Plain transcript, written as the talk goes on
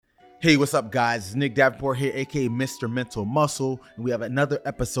Hey, what's up, guys? It's Nick Davenport here, aka Mr. Mental Muscle, and we have another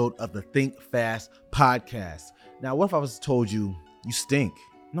episode of the Think Fast podcast. Now, what if I was told you stink?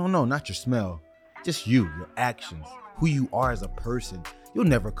 No, not your smell. Just your actions, who you are as a person. You'll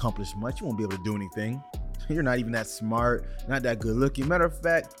never accomplish much. You won't be able to do anything. You're not even that smart, not that good looking. Matter of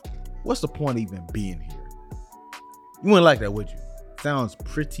fact, what's the point of even being here? You wouldn't like that, would you? Sounds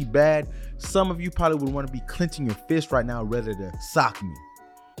pretty bad. Some of you probably would want to be clenching your fist right now, ready to sock me.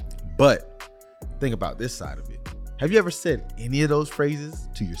 But think about this side of it. Have you ever said any of those phrases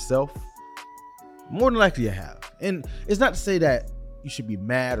to yourself? More than likely you have. And it's not to say that you should be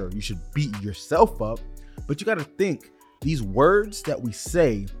mad or you should beat yourself up, but you got to think these words that we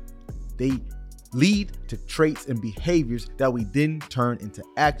say, they lead to traits and behaviors that we then turn into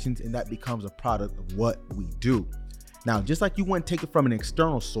actions, and that becomes a product of what we do. Now, just like you wouldn't take it from an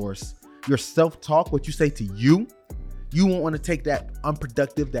external source, your self-talk, what you say to you won't want to take that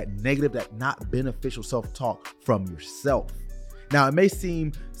unproductive, that negative, that not beneficial self-talk from yourself. Now, it may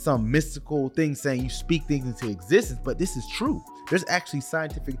seem some mystical thing saying you speak things into existence, but this is true. There's actually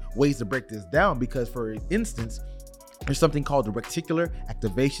scientific ways to break this down because, for instance, there's something called the reticular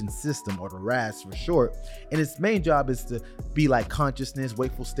activation system, or the RAS for short, and its main job is to be like consciousness,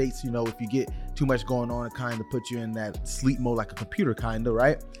 wakeful states. If you get too much going on, it kind of puts you in that sleep mode like a computer kind of,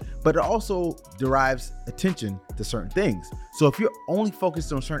 right? But it also derives attention to certain things. So if you're only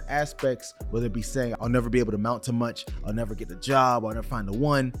focused on certain aspects, whether it be saying, I'll never be able to amount to much, I'll never get a job, I'll never find the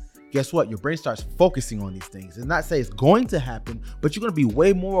one, guess what? Your brain starts focusing on these things. It's not say it's going to happen, but you're going to be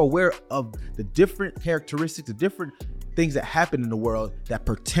way more aware of the different characteristics, the different things that happen in the world that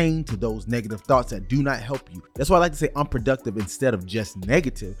pertain to those negative thoughts that do not help you. That's why I like to say unproductive instead of just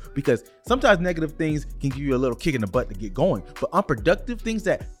negative, because sometimes negative things can give you a little kick in the butt to get going, but unproductive things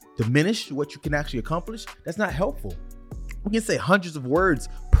that diminish what you can actually accomplish, that's not helpful. We can say hundreds of words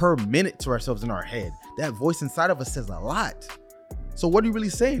per minute to ourselves in our head. That voice inside of us says a lot. So what are you really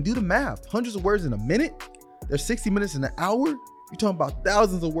saying? Do the math. Hundreds of words in a minute? There's 60 minutes in an hour? You're talking about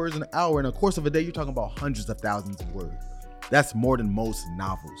thousands of words in an hour. In the course of a day, you're talking about hundreds of thousands of words. That's more than most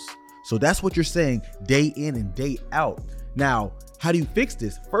novels. So that's what you're saying day in and day out. Now, how do you fix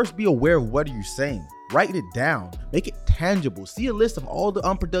this? First, be aware of what you're saying. Write it down. Make it tangible. See a list of all the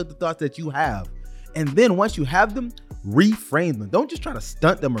unproductive thoughts that you have. And then once you have them, reframe them. Don't just try to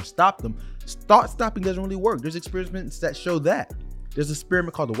stunt them or stop them. Thought stopping doesn't really work. There's experiments that show that. There's an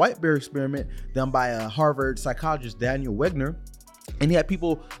experiment called the White Bear experiment done by a Harvard psychologist, Daniel Wegner. And he had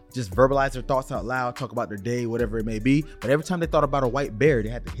people just verbalize their thoughts out loud, talk about their day, whatever it may be. But every time they thought about a white bear, they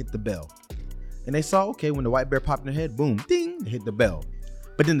had to hit the bell. And they saw, okay, when the white bear popped in their head, boom, ding, they hit the bell.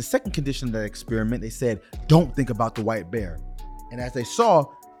 But then the second condition of that experiment, they said, don't think about the white bear. And as they saw,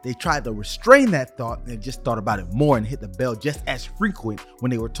 they tried to restrain that thought and just thought about it more and hit the bell just as frequent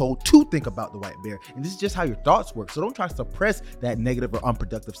when they were told to think about the white bear. And this is just how your thoughts work. So don't try to suppress that negative or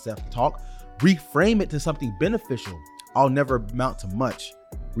unproductive self-talk. Reframe it to something beneficial. I'll never amount to much.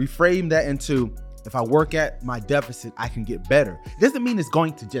 Reframe that into, if I work at my deficit, I can get better. It doesn't mean it's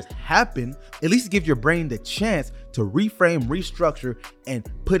going to just happen. At least give your brain the chance to reframe, restructure, and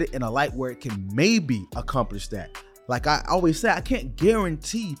put it in a light where it can maybe accomplish that. Like I always say, I can't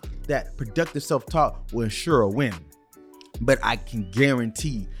guarantee that productive self-talk will ensure a win, but I can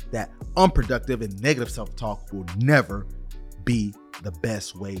guarantee that unproductive and negative self-talk will never be the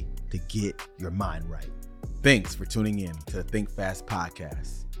best way to get your mind right. Thanks for tuning in to the Think Fast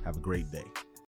podcast. Have a great day.